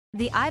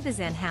The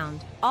Ibizan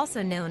Hound,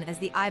 also known as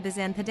the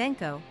Ibizan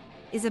Podenco,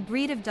 is a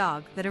breed of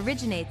dog that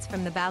originates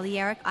from the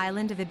Balearic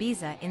island of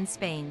Ibiza in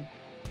Spain.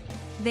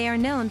 They are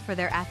known for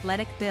their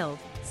athletic build,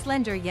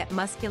 slender yet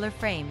muscular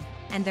frame,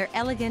 and their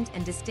elegant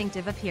and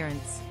distinctive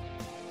appearance.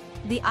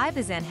 The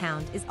Ibizan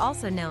Hound is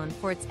also known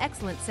for its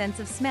excellent sense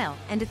of smell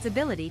and its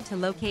ability to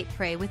locate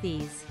prey with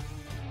ease.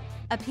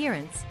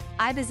 Appearance: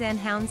 Ibizan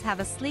Hounds have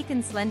a sleek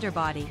and slender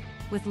body,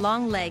 with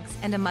long legs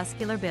and a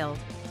muscular build.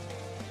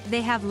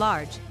 They have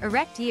large,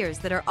 erect ears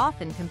that are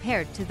often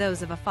compared to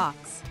those of a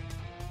fox.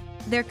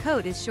 Their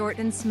coat is short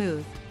and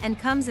smooth, and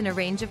comes in a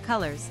range of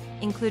colors,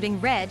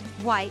 including red,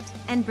 white,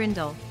 and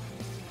brindle.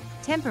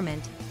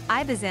 Temperament: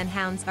 Ibizan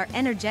Hounds are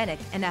energetic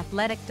and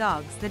athletic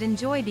dogs that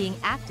enjoy being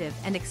active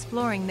and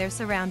exploring their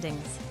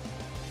surroundings.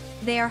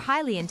 They are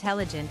highly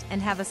intelligent and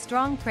have a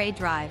strong prey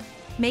drive,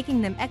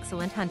 making them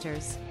excellent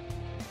hunters.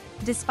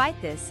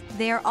 Despite this,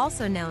 they are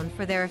also known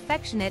for their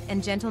affectionate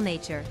and gentle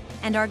nature,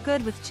 and are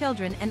good with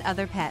children and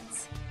other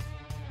pets.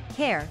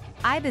 Care: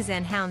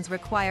 Ibizan Hounds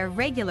require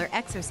regular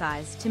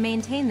exercise to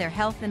maintain their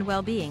health and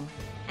well-being,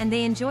 and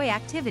they enjoy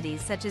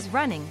activities such as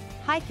running,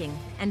 hiking,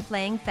 and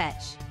playing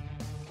fetch.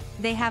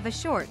 They have a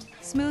short,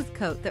 smooth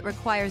coat that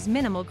requires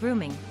minimal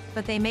grooming,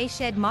 but they may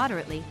shed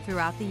moderately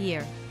throughout the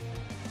year.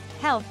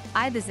 Health: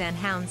 Ibizan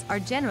Hounds are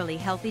generally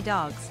healthy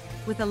dogs,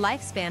 with a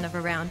lifespan of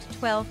around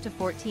 12 to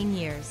 14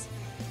 years.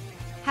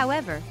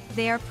 However,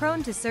 they are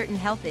prone to certain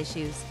health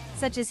issues,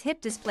 such as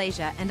hip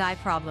dysplasia and eye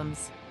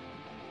problems.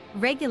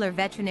 Regular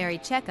veterinary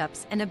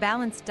checkups and a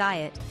balanced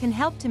diet can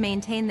help to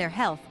maintain their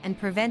health and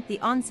prevent the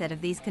onset of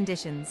these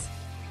conditions.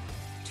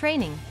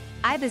 Training: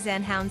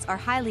 Ibizan Hounds are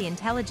highly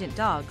intelligent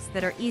dogs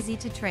that are easy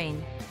to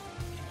train.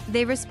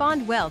 They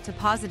respond well to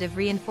positive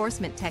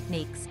reinforcement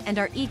techniques and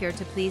are eager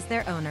to please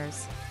their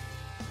owners.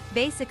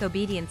 Basic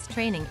obedience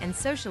training and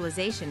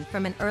socialization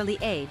from an early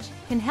age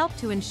can help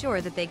to ensure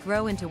that they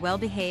grow into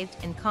well-behaved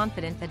and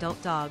confident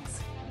adult dogs.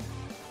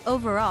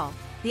 Overall,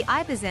 the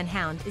Ibizan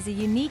Hound is a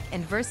unique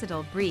and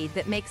versatile breed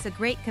that makes a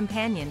great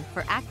companion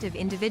for active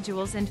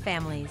individuals and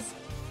families.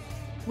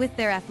 With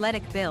their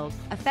athletic build,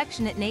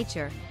 affectionate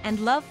nature, and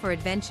love for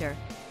adventure,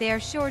 they are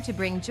sure to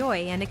bring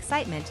joy and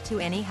excitement to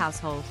any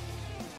household.